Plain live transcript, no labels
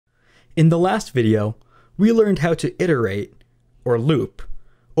In the last video, we learned how to iterate, or loop,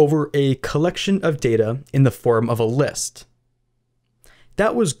 over a collection of data in the form of a list.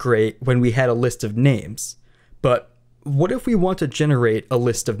 That was great when we had a list of names, but what if we want to generate a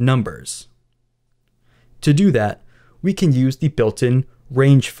list of numbers? To do that, we can use the built-in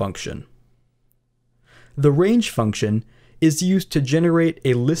range function. The range function is used to generate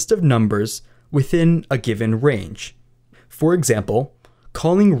a list of numbers within a given range. For example,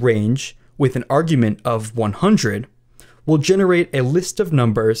 calling range with an argument of 100 will generate a list of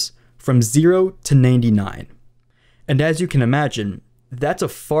numbers from 0 to 99. And as you can imagine, that's a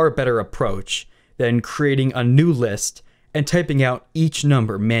far better approach than creating a new list and typing out each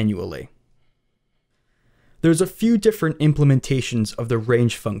number manually. There's a few different implementations of the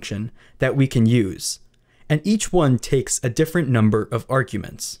range function that we can use, and each one takes a different number of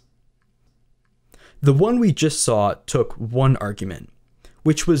arguments. The one we just saw took one argument,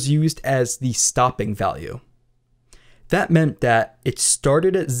 which was used as the stopping value. That meant that it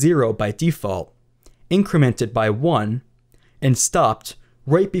started at 0 by default, incremented by 1, and stopped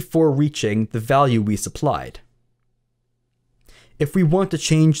right before reaching the value we supplied. If we want to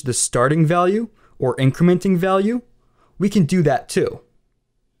change the starting value or incrementing value, we can do that too.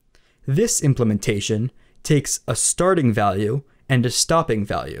 This implementation takes a starting value and a stopping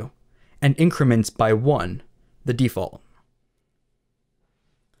value, and increments by 1, the default.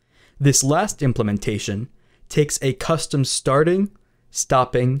 This last implementation takes a custom starting,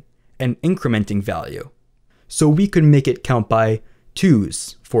 stopping, and incrementing value, so we could make it count by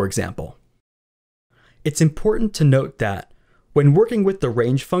 2s, for example. It's important to note that when working with the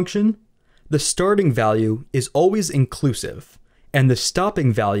range function, the starting value is always inclusive, and the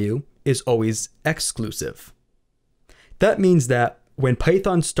stopping value is always exclusive. That means that when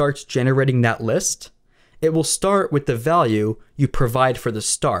Python starts generating that list, it will start with the value you provide for the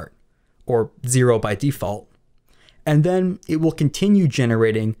start, or 0 by default, and then it will continue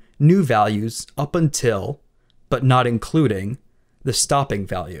generating new values up until, but not including, the stopping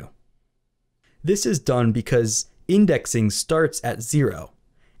value. This is done because indexing starts at 0,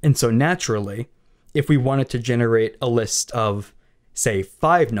 and so naturally, if we wanted to generate a list of, say,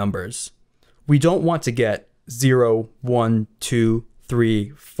 5 numbers, we don't want to get 0, 1, 2, 3,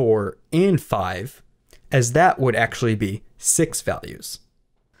 4, and 5, as that would actually be 6 values.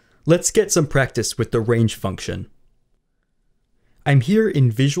 Let's get some practice with the range function. I'm here in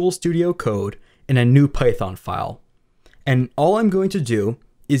Visual Studio Code in a new Python file, and all I'm going to do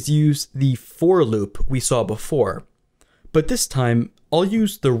is use the for loop we saw before, but this time I'll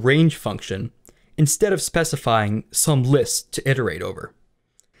use the range function instead of specifying some list to iterate over.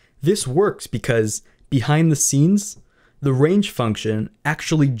 This works because behind the scenes, the range function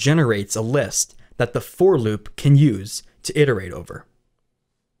actually generates a list that the for loop can use to iterate over.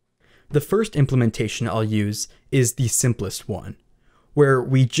 The first implementation I'll use is the simplest one, where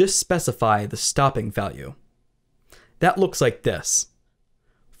we just specify the stopping value. That looks like this: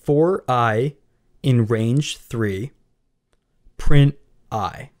 for I in range 3, print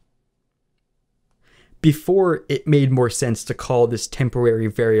I. Before, it made more sense to call this temporary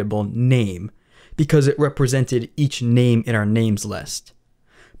variable name, because it represented each name in our names list.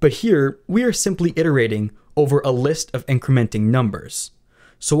 But here, we are simply iterating over a list of incrementing numbers,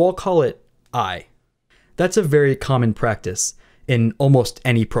 so I'll call it I. That's a very common practice in almost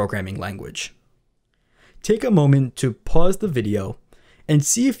any programming language. Take a moment to pause the video and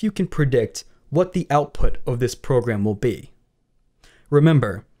see if you can predict what the output of this program will be.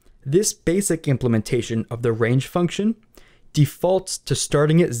 Remember, this basic implementation of the range function defaults to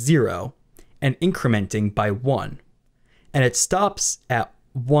starting at 0 and incrementing by 1, and it stops at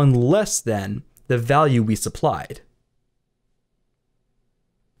 1 less than the value we supplied.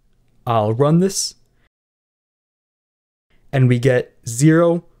 I'll run this, and we get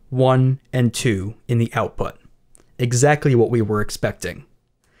 0, 1, and 2 in the output, exactly what we were expecting.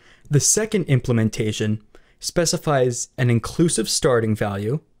 The second implementation specifies an inclusive starting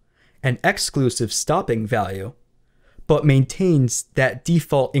value, an exclusive stopping value, but maintains that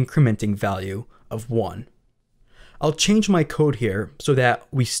default incrementing value of 1. I'll change my code here so that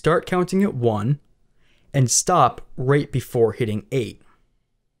we start counting at 1 and stop right before hitting 8.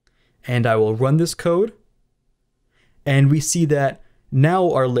 And I will run this code, and we see that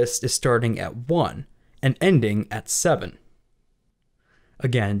now our list is starting at 1 and ending at 7.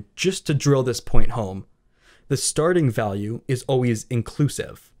 Again, just to drill this point home, the starting value is always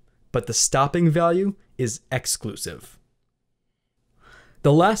inclusive, but the stopping value is exclusive.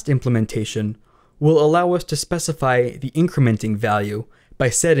 The last implementation will allow us to specify the incrementing value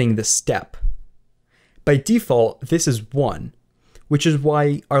by setting the step. By default, this is 1, which is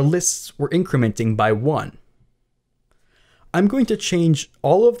why our lists were incrementing by 1. I'm going to change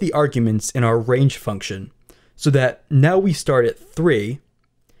all of the arguments in our range function so that now we start at 3,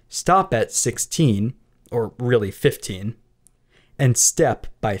 stop at 16, or really 15, and step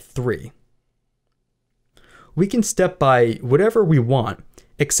by 3. We can step by whatever we want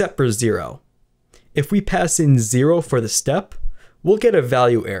except for 0. If we pass in 0 for the step, we'll get a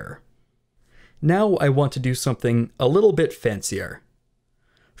value error. Now I want to do something a little bit fancier.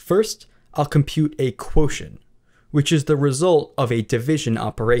 First, I'll compute a quotient, which is the result of a division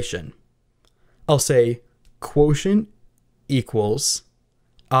operation. I'll say quotient equals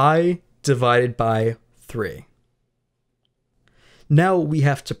I divided by 3. Now we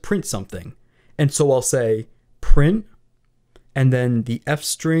have to print something, and so I'll say print, and then the f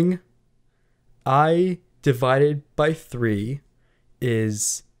string I divided by 3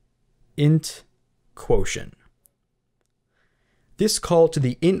 is int quotient. This call to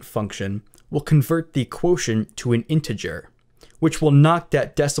the int function will convert the quotient to an integer, which will knock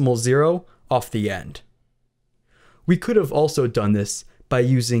that decimal 0 off the end. We could have also done this by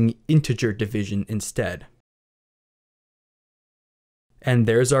using integer division instead. And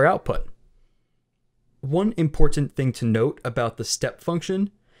there's our output. One important thing to note about the step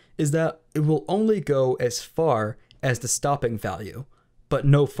function is that it will only go as far as the stopping value, but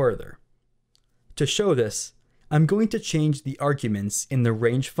no further. To show this, I'm going to change the arguments in the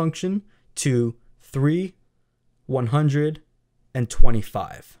range function to 3, 100, and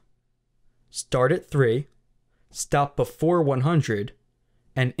 25. Start at 3, stop before 100,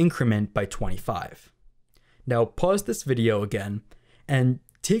 and increment by 25. Now pause this video again and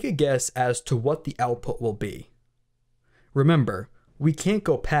take a guess as to what the output will be. Remember, we can't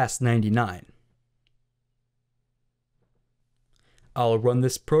go past 99. I'll run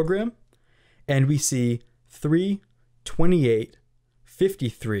this program, and we see 3, 28,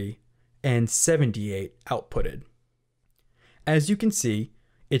 53, and 78 outputted. As you can see,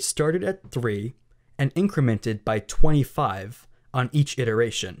 it started at 3 and incremented by 25 on each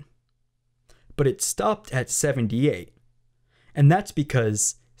iteration. But it stopped at 78, and that's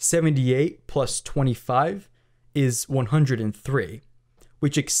because 78 plus 25 is 103,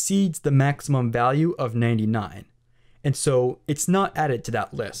 which exceeds the maximum value of 99, and so it's not added to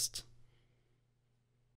that list.